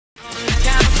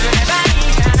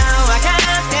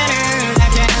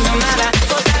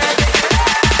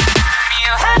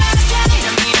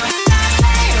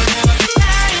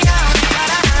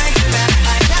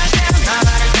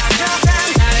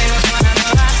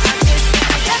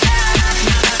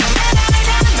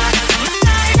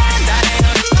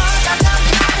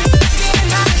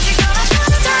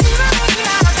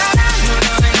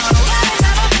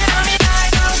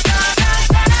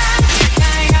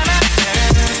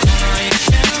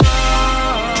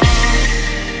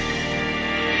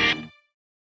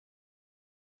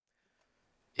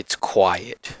It's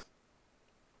quiet.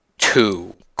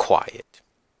 Too quiet.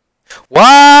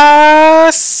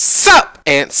 What's up,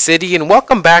 Ant City, and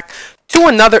welcome back to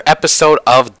another episode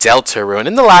of Deltarune.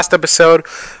 In the last episode,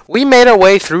 we made our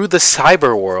way through the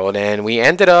cyber world, and we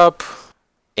ended up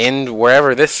in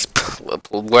wherever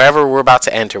we're about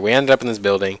to enter. We ended up in this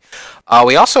building.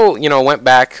 We also, went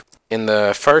back in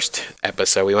the first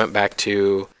episode. We went back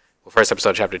to first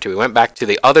episode, chapter 2. We went back to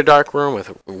the other dark realm with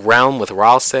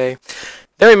Ralse.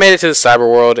 Then we made it to the cyber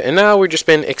world, and now we've just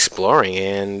been exploring,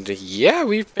 and yeah,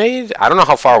 I don't know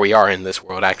how far we are in this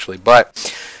world, actually,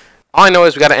 but all I know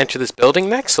is we gotta enter this building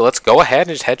next, so let's go ahead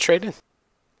and just head straight in.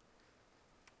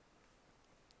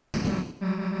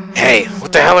 Hey,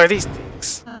 what the hell are these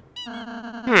things?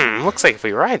 Looks like if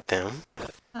we ride them,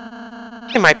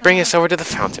 they might bring us over to the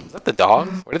fountain. Is that the dog?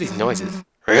 What are these noises?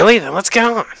 Really? Then let's get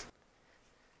on.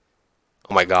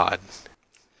 Oh my god.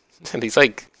 These,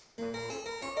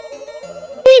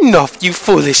 Enough, you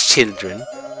foolish children.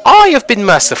 I have been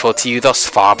merciful to you thus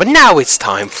far, but now it's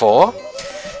time for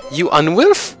your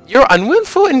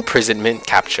unwillful imprisonment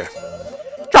capture.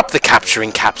 Drop the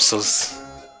capturing capsules.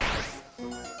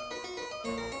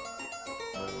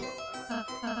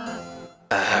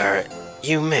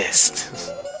 You missed.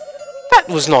 That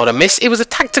was not a miss, it was a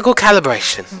tactical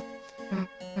calibration.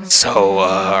 So,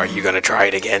 are you gonna try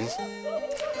it again?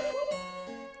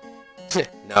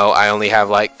 No, I only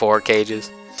have 4 cages.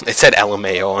 It said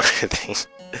LMAO on everything.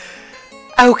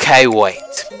 Okay,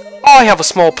 wait. I have a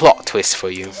small plot twist for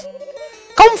you.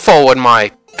 Come forward,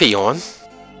 my peon.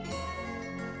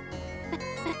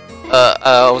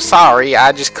 Sorry,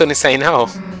 I just couldn't say no.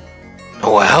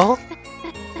 Well?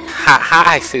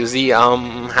 Hi, Susie,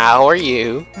 how are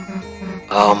you?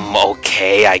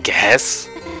 Okay, I guess.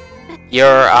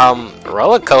 Your,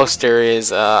 roller coaster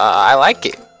is, I like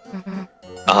it.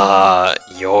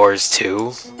 Yours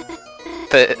too?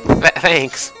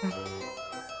 Thanks.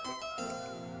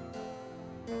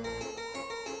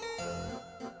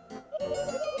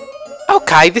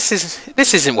 Okay, this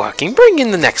isn't working. Bring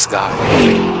in the next guy.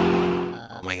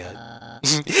 Oh my god.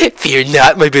 Fear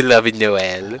not, my beloved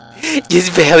Noel. This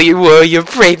valiant warrior,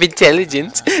 brave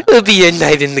intelligence, will be your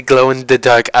knight in the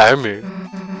glow-in-the-dark armor.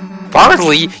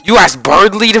 Bardley? You asked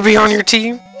Bardley to be on your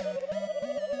team?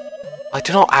 I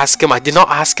did not ask him, I did not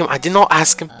ask him, I did not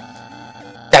ask him.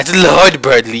 That's Lord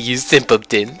Bardley, you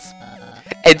simpletons.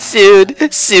 And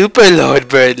soon, Super Lord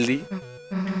Bardley.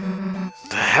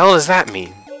 The hell does that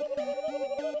mean?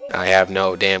 I have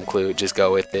no damn clue, just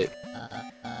go with it.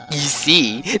 You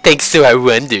see, thanks to our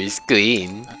wondrous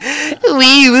queen,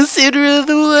 we will soon rule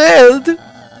the world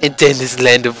and turn this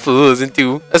land of fools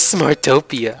into a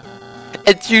smartopia.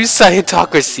 A true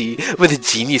scientocracy where the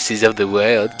geniuses of the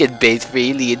world can bathe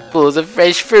freely in pools of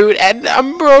fresh fruit and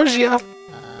ambrosia.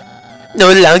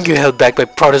 No longer held back by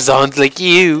partisans like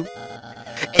you.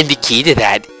 And the key to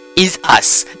that is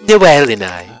us, Noel and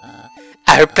I.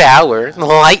 Our power,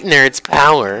 Light Nerd's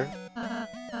power.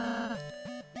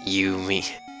 You mean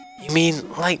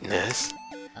lightness?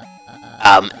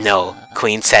 No,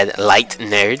 Queen said light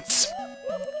nerds.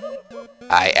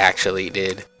 I actually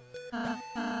did.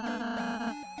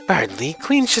 Bardley,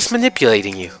 Queen's just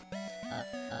manipulating you.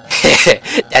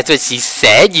 That's what she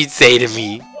said you'd say to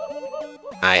me.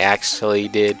 I actually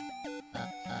did.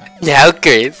 Now,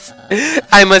 Chris,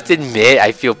 I must admit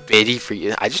I feel pity for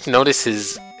you. I just noticed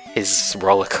his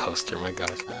roller coaster, my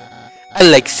gosh.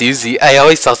 Unlike Susie, I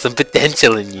always saw some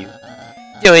potential in you.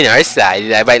 Join our side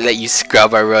and I might let you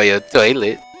scrub our royal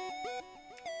toilet.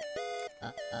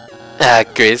 Ah,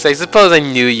 Chris, I suppose I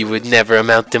knew you would never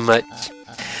amount to much.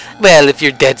 Well, if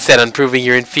you're dead set on proving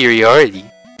your inferiority.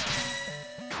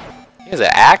 Here's an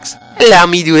axe. Allow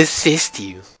me to assist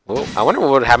you. Well, I wonder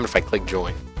what would happen if I click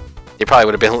join. They probably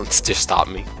would have been able to just stop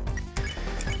me.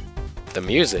 The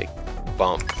music.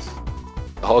 Bump.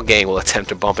 The whole gang will attempt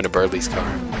to bump into Bardley's car.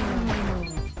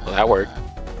 Well, that worked.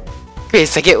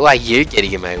 Chris, I get why you're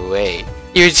getting in my way.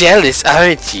 You're jealous,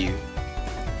 aren't you?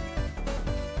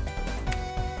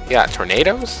 You got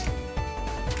tornadoes?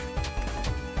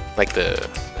 Like the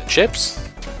chips?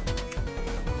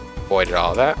 Avoided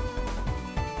all that.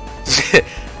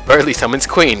 Burley summons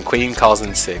Queen. Queen calls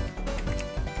in sick.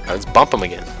 Let's bump him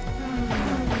again.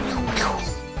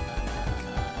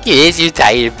 Yes, you're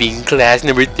tired of being class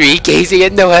number 3, gazing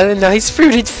at Noel and nice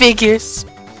fruited figures.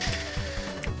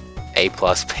 A+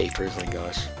 papers, my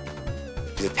gosh.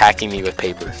 He's attacking me with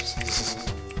papers.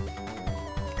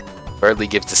 Burley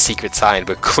gives the secret sign,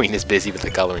 but Queen is busy with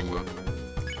the coloring book.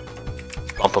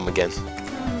 Bump him again.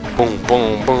 Boom,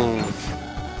 boom, boom.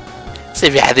 So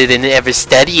rather than ever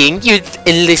studying, you'd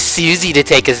enlist Susie to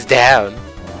take us down.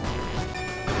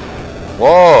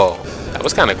 Whoa, that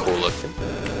was kind of cool looking.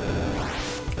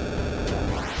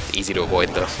 Easy to avoid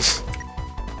though.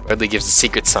 Burley gives the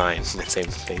secret sign. That same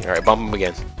thing. Alright, bump him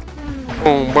again.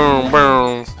 Boom, boom,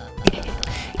 boom.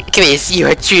 Chris, you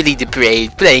are truly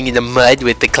depraved, playing in the mud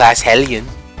with the class hellion.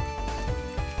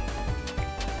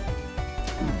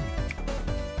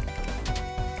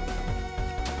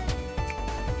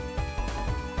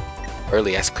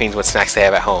 Burley asks Queen what snacks they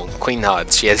have at home. Queen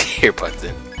nods. She has earbuds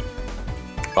in.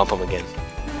 Bump him again.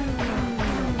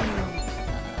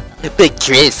 But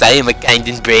Chris, I am a kind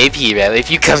and brave hero. If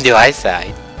you come to our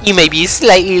side, you may be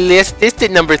slightly less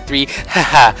distant, number 3.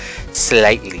 Haha,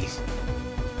 slightly.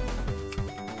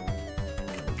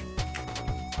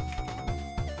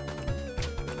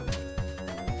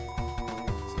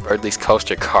 Burley's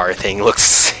coaster car thing looks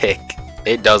sick.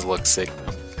 It does look sick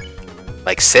though.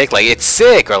 Like sick, like it's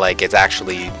sick, or like it's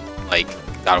actually like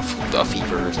got a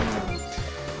fever or something.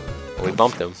 But we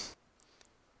bumped him.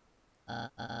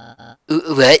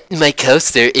 What? My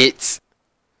coaster? It's...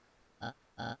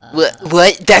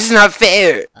 What? That's not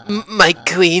fair! My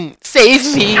Queen,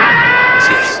 save me!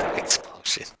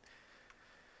 Explosion.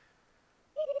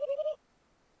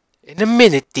 In a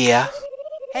minute, dear.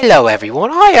 Hello,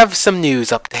 everyone. I have some news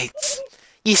updates.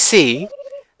 You see,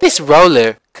 this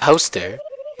roller coaster,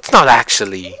 it's not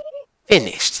actually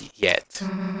finished yet.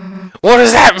 What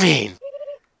does that mean?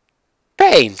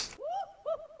 Pain.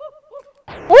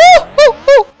 Woo! Woo!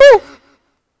 Woo! Woo!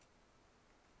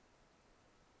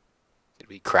 Did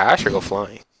we crash or go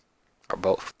flying? Or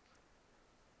both?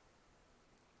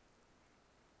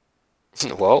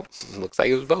 Well, looks like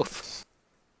it was both.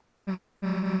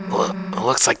 Well, it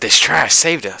looks like this trash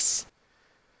saved us.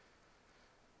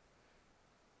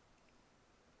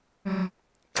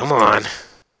 Come on.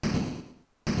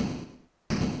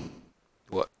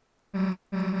 What?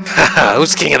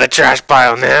 Who's king of the trash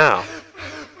pile now?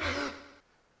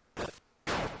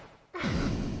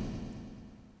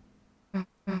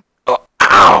 Oh,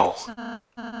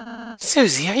 ow!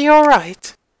 Susie, are you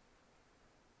alright?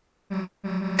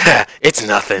 It's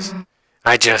nothing.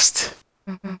 I just...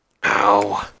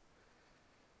 Ow.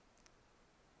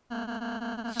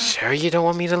 Sure you don't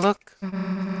want me to look?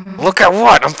 Look at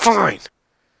what? I'm fine.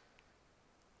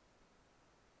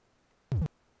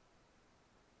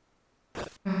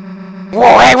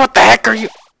 Whoa, hey, what the heck are you?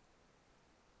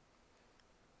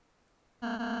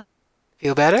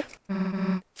 Feel better?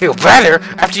 Feel better?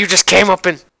 After you just came up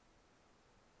and...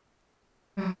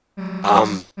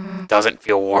 doesn't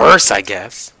feel worse, I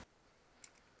guess.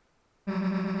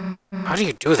 How do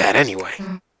you do that anyway?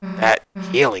 That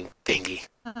healing thingy.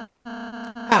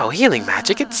 Oh, healing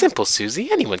magic, it's simple,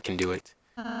 Susie. Anyone can do it.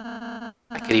 I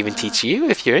could even teach you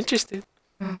if you're interested.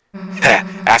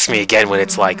 Ask me again when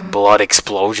it's like blood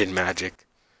explosion magic.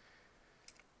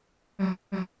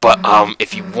 But,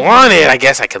 if you want it, I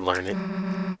guess I could learn it.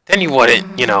 Then you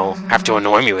wouldn't, you know, have to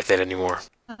annoy me with it anymore.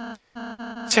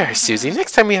 Sure, Susie,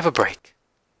 next time we have a break.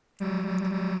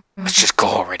 Let's just go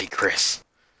already, Chris.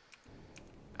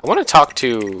 I want to talk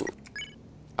to,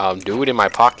 dude in my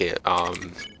pocket,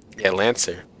 yeah,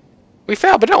 Lancer. We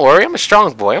failed, but don't worry, I'm a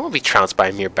strong boy. I won't be trounced by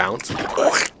a mere bounce.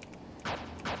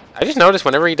 I just noticed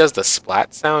whenever he does the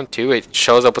splat sound, too, it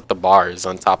shows up with the bars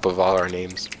on top of all our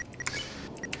names.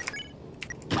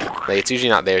 Like, it's usually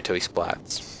not there till he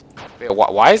splats.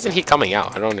 Why isn't he coming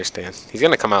out? I don't understand. He's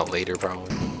gonna come out later,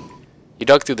 probably. You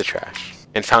dug through the trash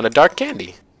and found a dark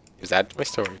candy. Is that my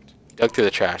storage? You dug through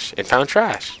the trash and found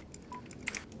trash.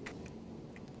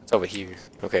 It's over here.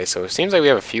 Okay, so it seems like we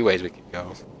have a few ways we can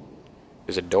go.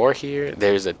 There's a door here.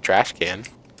 There's a trash can.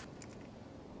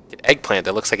 An eggplant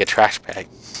that looks like a trash bag.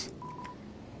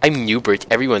 I'm Newbert.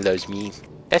 Everyone loves me.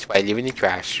 That's why I live in the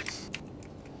trash.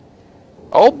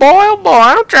 Oh boy,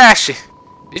 I'm trashy.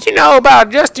 Did you know about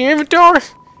adjusting your inventory?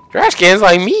 Trash cans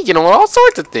like me get on all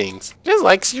sorts of things. Just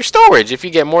like your storage if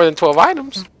you get more than 12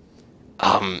 items.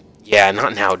 Yeah,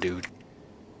 not now, dude.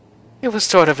 It was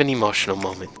sort of an emotional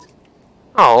moment.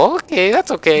 Oh, okay,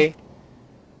 that's okay.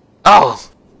 Oh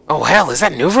hell, is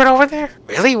that Newbert over there?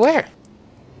 Really? Where?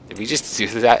 Did we just do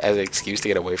that as an excuse to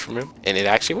get away from him? And it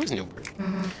actually was Newbert.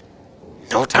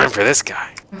 No time for this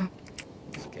guy.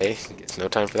 Okay, guess no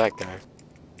time for that guy.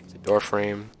 It's a door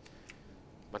frame.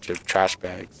 Bunch of trash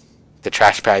bags. The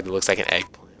trash bag that looks like an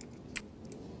eggplant.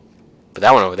 But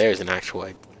that one over there is an actual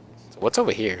eggplant. So what's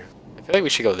over here? I feel like we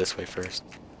should go this way first.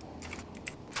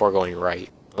 Before going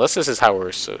right. Unless this is how we're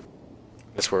this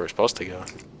is where we're supposed to go.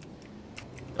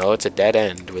 No, it's a dead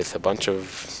end with a bunch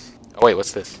of... Oh wait,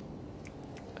 what's this?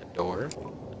 A door?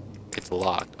 It's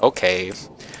locked. Okay.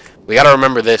 We gotta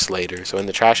remember this later. So in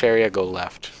the trash area, go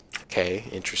left. Okay,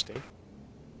 interesting.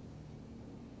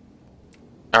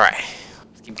 Alright,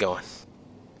 let's keep going.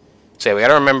 So yeah, we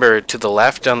gotta remember to the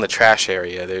left on the trash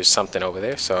area, there's something over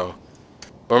there, so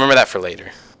we'll remember that for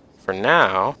later. For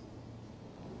now...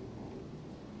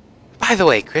 By the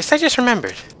way, Chris, I just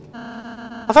remembered.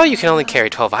 Although you can only carry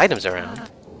 12 items around,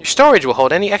 your storage will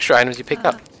hold any extra items you pick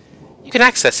up. You can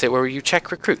access it where you check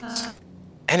recruits.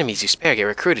 Enemies you spare get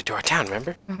recruited to our town,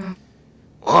 remember?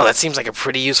 Well, that seems like a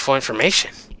pretty useful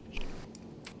information.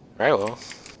 Right, well.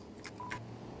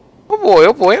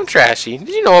 Oh boy, I'm trashy. Did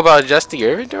you know about adjusting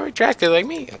your inventory? Trash guy like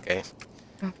me? Okay.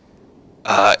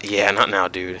 Yeah, not now,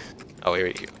 dude. Oh,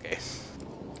 wait, okay.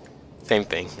 Same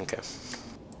thing, okay.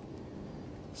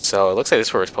 So, it looks like this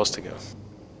is where we're supposed to go.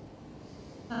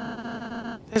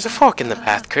 There's a fork in the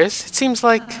path, Chris. It seems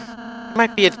like it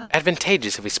might be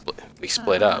advantageous if we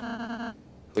split up.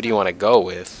 Who do you want to go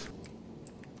with?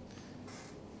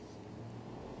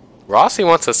 Rossi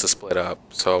wants us to split up,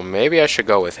 so maybe I should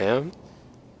go with him.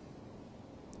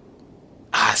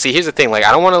 See, here's the thing. Like,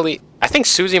 I don't want to leave... I think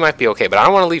Susie might be okay, but I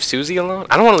don't want to leave Susie alone.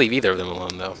 I don't want to leave either of them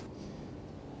alone, though.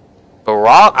 But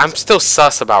I'm still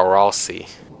sus about Rossi.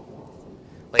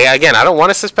 Like, again, I don't want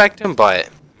to suspect him, but...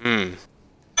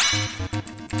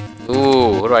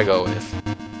 Ooh, what do I go with?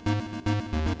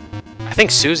 I think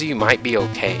Susie might be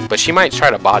okay, but she might try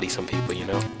to body some people, you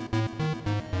know?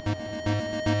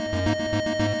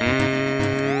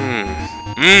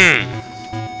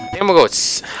 I think I'm gonna go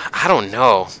with... I don't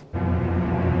know.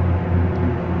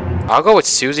 I'll go with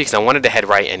Susie, because I wanted to head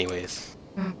right anyways.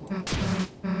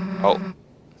 Oh.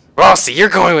 Rossi, you're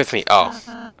going with me!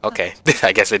 Oh. Okay.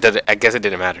 I guess it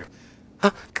didn't matter.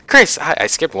 Huh? Chris, I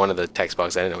skipped one of the text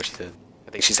boxes. I didn't know what she said.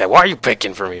 I think she said, "Why are you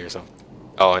picking for me?" or something.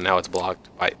 Oh, and now it's blocked.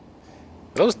 Are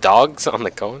those dogs on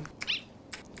the cone?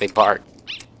 They bark.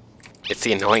 It's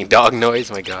the annoying dog noise.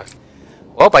 My God.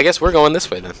 Well, I guess we're going this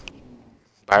way then.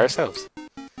 By ourselves.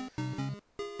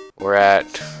 We're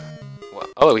at...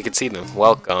 Oh, we can see them.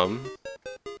 Welcome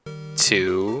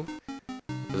to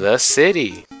the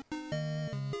city.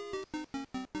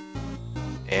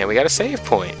 And we got a save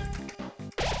point.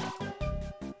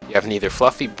 You have neither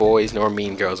fluffy boys nor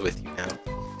mean girls with you now.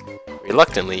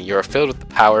 Reluctantly, you are filled with the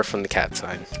power from the cat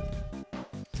sign.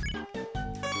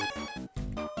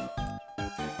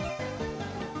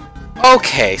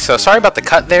 Okay, so sorry about the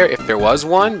cut there, if there was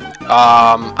one.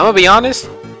 I'm gonna be honest,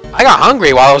 I got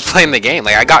hungry while I was playing the game.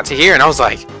 Like, I got to here and I was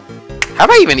like, have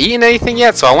I even eaten anything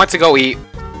yet? So I went to go eat.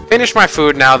 Finished my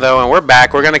food now, though, and we're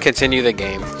back. We're gonna continue the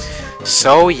game.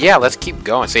 So, yeah, let's keep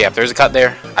going. So, yeah, if there's a cut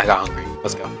there, I got hungry.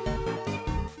 Let's go.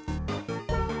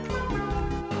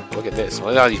 Look at this.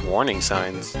 Look at all these warning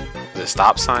signs. The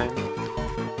stop sign.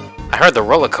 I heard the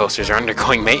roller coasters are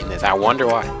undergoing maintenance. I wonder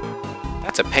why.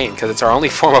 That's a pain, because it's our only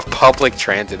form of public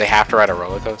transit. They have to ride a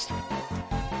roller coaster.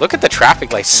 Look at the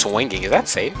traffic lights swinging. Is that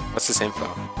safe? What's this info?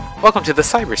 Welcome to the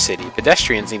Cyber City.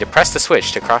 Pedestrians need to press the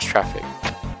switch to cross traffic.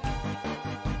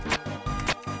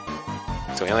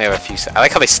 So we only have a few seconds. I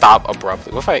like how they stop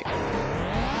abruptly. What if I...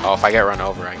 Oh, if I get run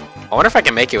over, I wonder if I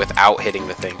can make it without hitting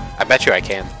the thing. I bet you I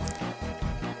can.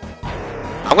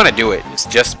 I'm gonna do it. It's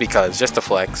just because. Just to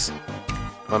flex.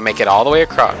 I'm gonna make it all the way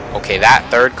across. Okay, that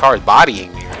third car is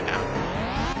bodying me right now.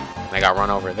 And I got run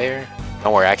over there.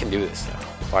 Don't worry, I can do this though.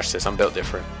 Watch this. I'm built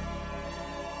different.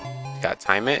 Gotta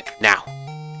time it. Now.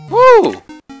 Woo! Look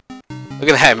at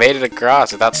that. I made it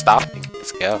across without stopping.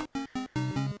 Let's go.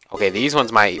 Okay, these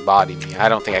ones might body me. I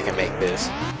don't think I can make this.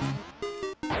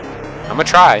 I'm gonna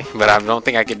try, but I don't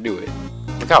think I can do it.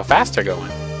 Look how fast they're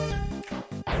going.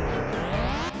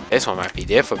 This one might be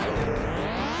difficult.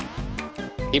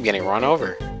 Keep getting run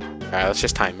over. Alright, let's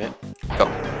just time it. Go.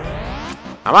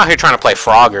 I'm out here trying to play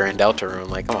Frogger in Deltarune.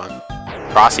 Like, come on.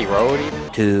 Crossy Road even?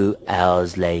 2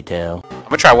 hours later. I'm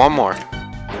gonna try one more.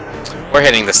 We're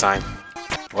hitting the sign.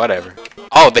 Whatever.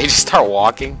 Oh, they just start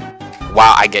walking?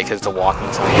 Wow, I get because the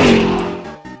walking sign.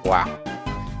 Wow.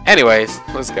 Anyways,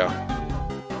 let's go.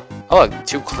 Oh, look,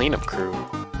 2 cleanup crew.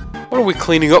 What are we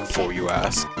cleaning up for, you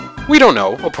ask? We don't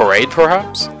know. A parade,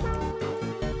 perhaps?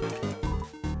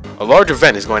 A large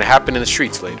event is going to happen in the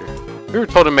streets later. We were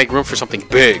told to make room for something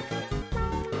big.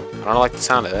 I don't like the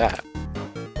sound of that.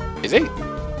 Is it?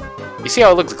 You see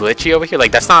how it looks glitchy over here?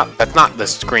 Like that's not the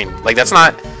screen. Like that's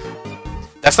not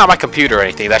my computer or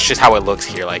anything. That's just how it looks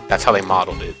here. Like that's how they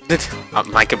modeled it.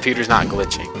 My computer's not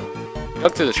glitching.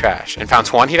 Look through the trash and found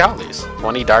 $20.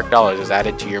 20 dark dollars was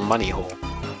added to your money hole.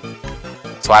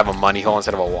 So I have a money hole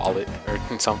instead of a wallet or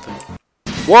something.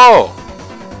 Whoa!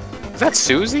 Is that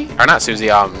Susie? Or not Susie,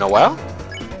 Noelle?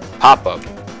 Pop up.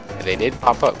 Yeah, they did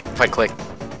pop up. If I click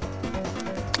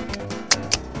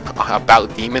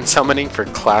about demon summoning for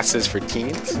classes for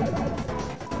teens.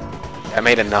 I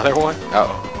made another one?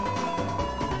 Uh-oh.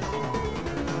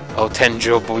 Oh,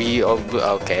 Tenjobui. Oh,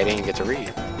 okay, I didn't get to read.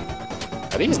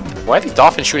 Why are these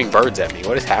dolphins shooting birds at me?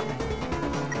 What is happening?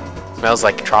 Smells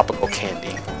like tropical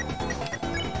candy.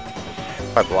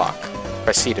 If I block.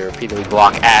 Press C to repeatedly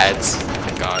block ads. Oh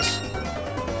my gosh.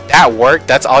 That worked?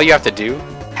 That's all you have to do?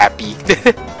 Happy.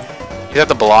 You have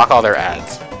to block all their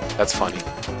ads. That's funny.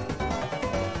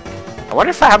 I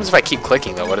wonder if that happens if I keep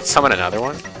clicking though. Would it summon another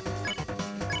one?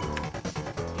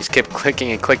 Just keep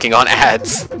clicking and clicking on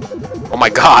ads. Oh my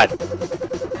god.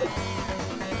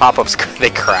 Pop-ups, they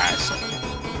crashed.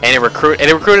 And it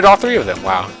recruited all three of them.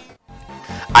 Wow.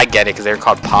 I get it because they're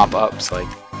called pop-ups. Like,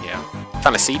 yeah.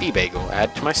 Found a CD bagel.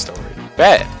 Add to my story.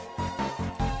 Bet.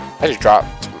 I just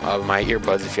dropped my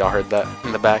earbuds if y'all heard that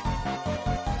in the back.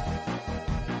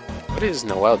 What is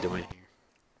Noelle doing here?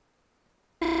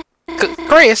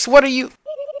 Chris, what are you?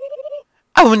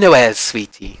 Oh, Noelle,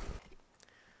 sweetie.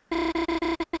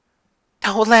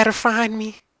 Don't let her find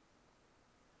me.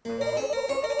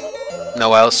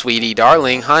 Noelle, sweetie,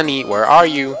 darling, honey, where are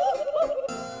you?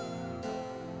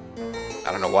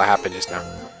 I don't know what happened just now.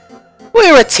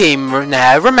 We're a team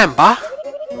now, remember?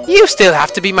 You still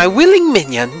have to be my willing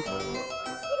minion.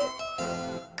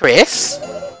 Chris,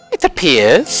 it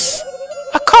appears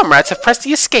our comrades have pressed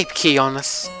the escape key on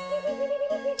us.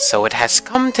 So it has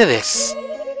come to this.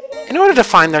 In order to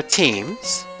find their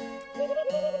teams,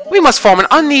 we must form an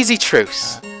uneasy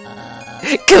truce.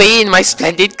 Queen, my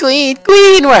splendid queen!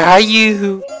 Queen, where are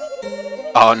you?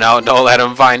 Oh no, don't let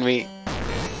him find me.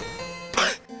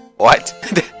 What?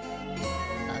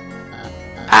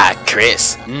 Ah,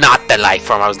 Chris, not the life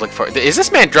form I was looking for. Is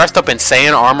this man dressed up in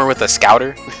Saiyan armor with a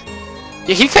scouter?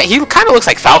 Yeah, he kind of looks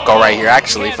like Falco right here,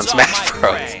 actually, from Smash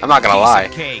Bros. I'm not gonna lie.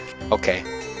 Okay.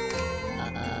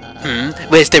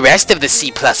 Where's the rest of the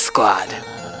C+ squad?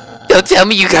 Don't tell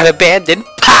me you got abandoned.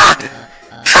 Ha!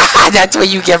 Ha! That's what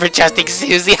you get for trusting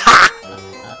Susie. Ha!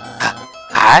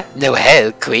 Ha!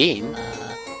 Noelle, Queen.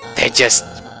 They're just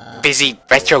busy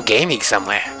retro gaming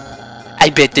somewhere.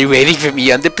 I bet they're waiting for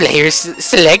me on the player's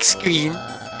select screen,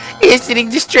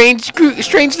 listening to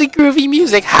strangely groovy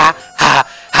music. Ha! Ha!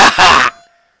 Ha! Ha!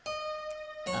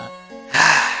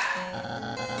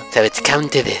 So it's come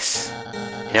to this.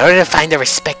 In order to find their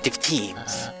respective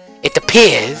teams, it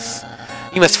appears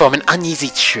you must form an uneasy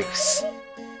truce.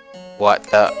 What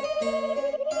the?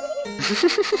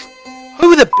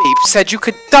 Who the beep said you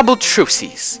could double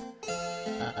truces?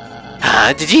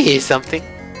 Huh? Did you hear something?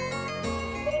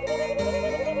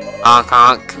 Honk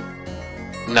honk.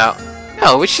 No.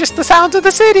 No, it's just the sounds of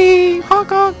the city. Honk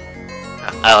honk.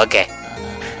 Oh, okay.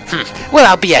 Well,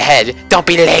 I'll be ahead. Don't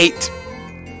be late.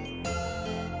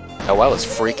 Noelle is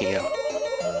freaking out.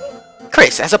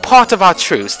 Chris, as a part of our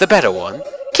truce, the better one,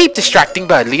 keep distracting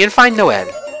Birdly and find Noelle.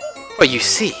 For you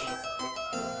see,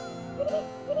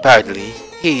 Birdly,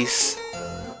 he's...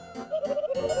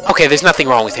 Okay, there's nothing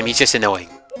wrong with him, he's just annoying.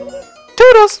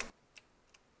 Toodles!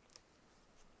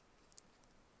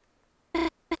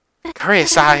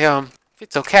 Chris, if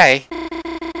it's okay,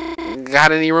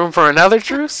 got any room for another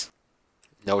truce?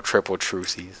 No triple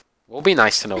truces. We'll be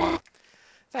nice to Noelle.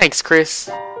 Thanks, Chris.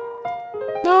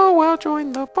 Noelle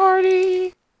joined the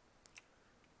party.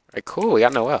 Alright, cool. We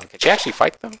got Noelle. Can she actually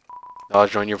fight them? Noelle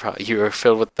joined your party. You are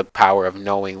filled with the power of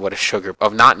knowing what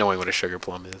not knowing what a sugar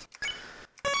plum is.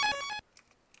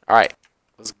 Alright,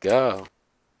 let's go.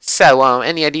 So,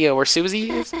 any idea where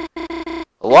Susie is?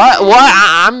 What?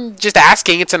 I'm just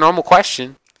asking. It's a normal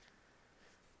question.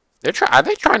 Are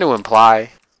they trying to imply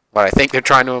what I think they're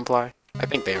trying to imply? I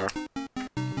think they are.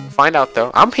 We'll find out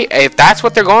though. If that's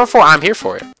what they're going for, I'm here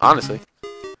for it. Honestly.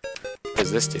 What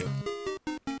does this do?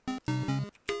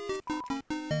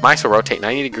 Mice will rotate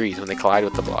 90 degrees when they collide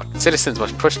with the block. Citizens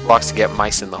must push blocks to get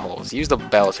mice in the holes. Use the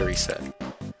bell to reset.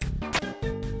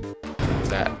 What's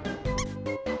that?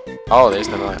 Oh, there's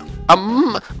the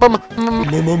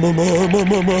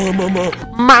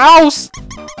mouse!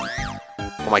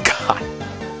 Oh my god.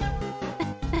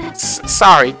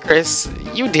 Sorry, Chris.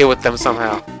 You deal with them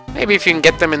somehow. Maybe if you can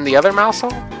get them in the other mouse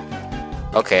hole?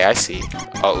 Okay, I see.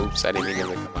 Oh, oops, I didn't mean them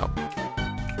to come out.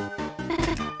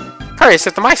 Chris,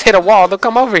 if the mice hit a wall, they'll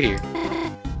come over here.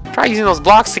 Try using those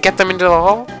blocks to get them into the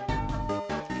hole.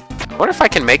 I wonder if I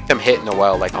can make them hit in the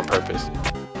well, like, on purpose.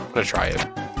 I'm gonna try it.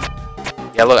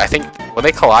 Yeah, look, I think... Will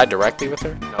they collide directly with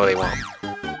her? No, they won't.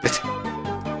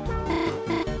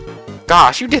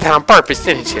 Gosh, you did that on purpose,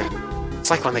 didn't you? It's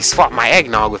like when they swapped my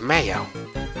eggnog with mayo.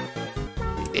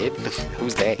 They did?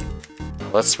 Who's they?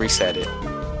 Let's reset it.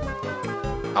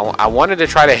 I wanted to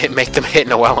try to make them hit in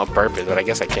the well on purpose, but I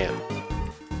guess I can't.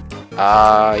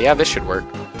 Yeah, this should work.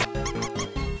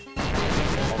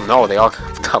 Oh no, they all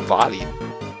got bodied.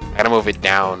 I gotta move it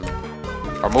down.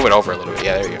 Or move it over a little bit.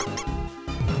 Yeah, there we go.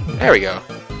 There we go.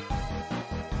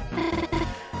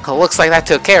 Oh, looks like that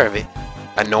took care of it.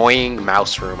 Annoying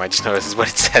mouse room. I just noticed is what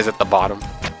it says at the bottom.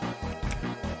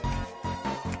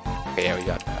 Okay, yeah, we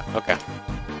got that. Okay.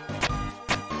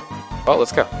 Well,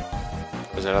 let's go.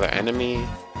 There's another enemy.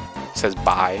 It says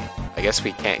bye. I guess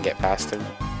we can't get past him.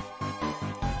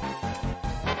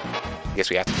 I guess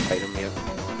we have to fight him, yeah.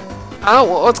 Oh,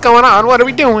 well, what's going on? What are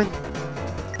we doing?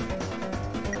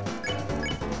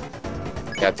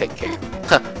 Gotta take care.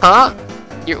 Huh?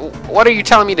 What are you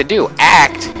telling me to do?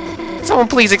 Act! Someone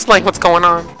please explain what's going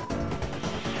on.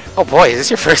 Oh boy, is this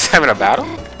your first time in a battle?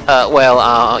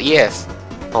 Yes.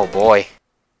 Oh boy.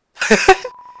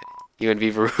 You and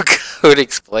Beaverook would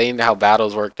explain how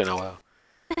battles worked in a while.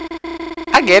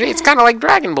 I get it, it's kinda like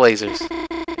Dragon Blazers.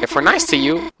 If we're nice to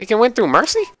you, we can win through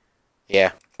mercy?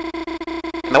 Yeah.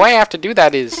 And the way I have to do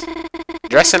that is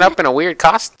dressing up in a weird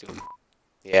costume.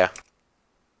 Yeah.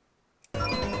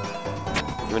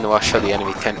 Even though I'll show the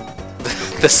enemy 10...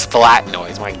 the splat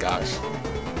noise, my gosh.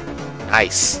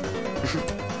 Nice.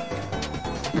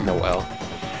 Noel.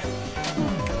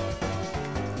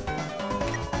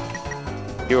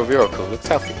 Beaverook looks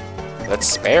healthy. Let's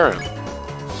spare him.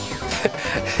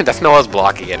 That's Noel's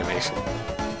blocking animation.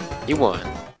 He won.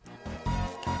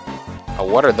 Oh,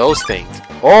 what are those things?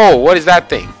 Oh, what is that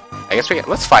thing? I guess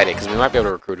let's fight it, because we might be able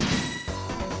to recruit him.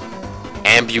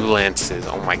 Ambulances.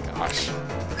 Oh my gosh.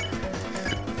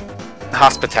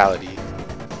 Hospitality.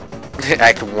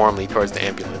 Act warmly towards the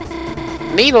ambulance.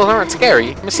 Needles aren't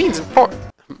scary. Medicine's important.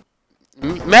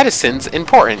 Medicine's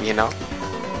important, you know.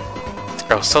 This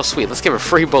girl's so sweet. Let's give her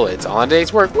free bullets. All a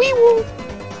day's work. Wee woo.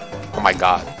 Oh my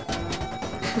god.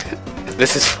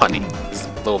 This is funny. This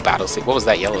little battle scene. What was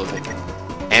that yellow thing?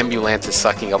 Ambulance is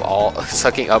sucking up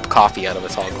coffee out of a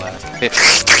tall glass.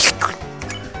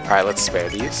 Alright, let's spare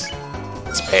these.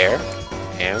 Spare.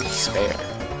 And spare.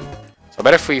 So I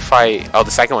bet if we fight... Oh,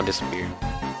 the second one disappeared.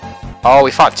 Oh,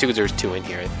 we fought two because there's two in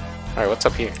here. Alright, what's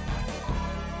up here?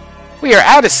 We are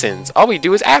Addisons. All we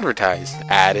do is advertise.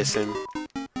 Addison.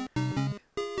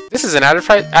 This is an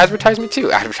advertisement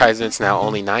too. Advertisement's now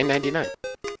only $9.99.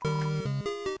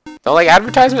 Don't like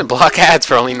advertisement? Block ads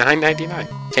for only $9.99.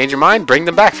 Change your mind? Bring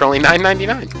them back for only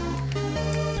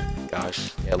 $9.99.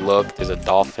 Gosh. Yeah, look. There's a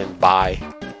dolphin. Bye.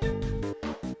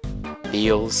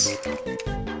 Heels.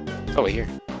 It's over here.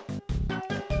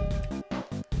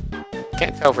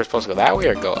 Can't tell if we're supposed to go that way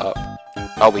or go up.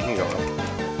 Oh, we can go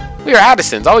up. We are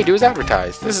Addisons. All we do is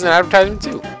advertise. This is an advertisement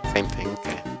too. Same thing.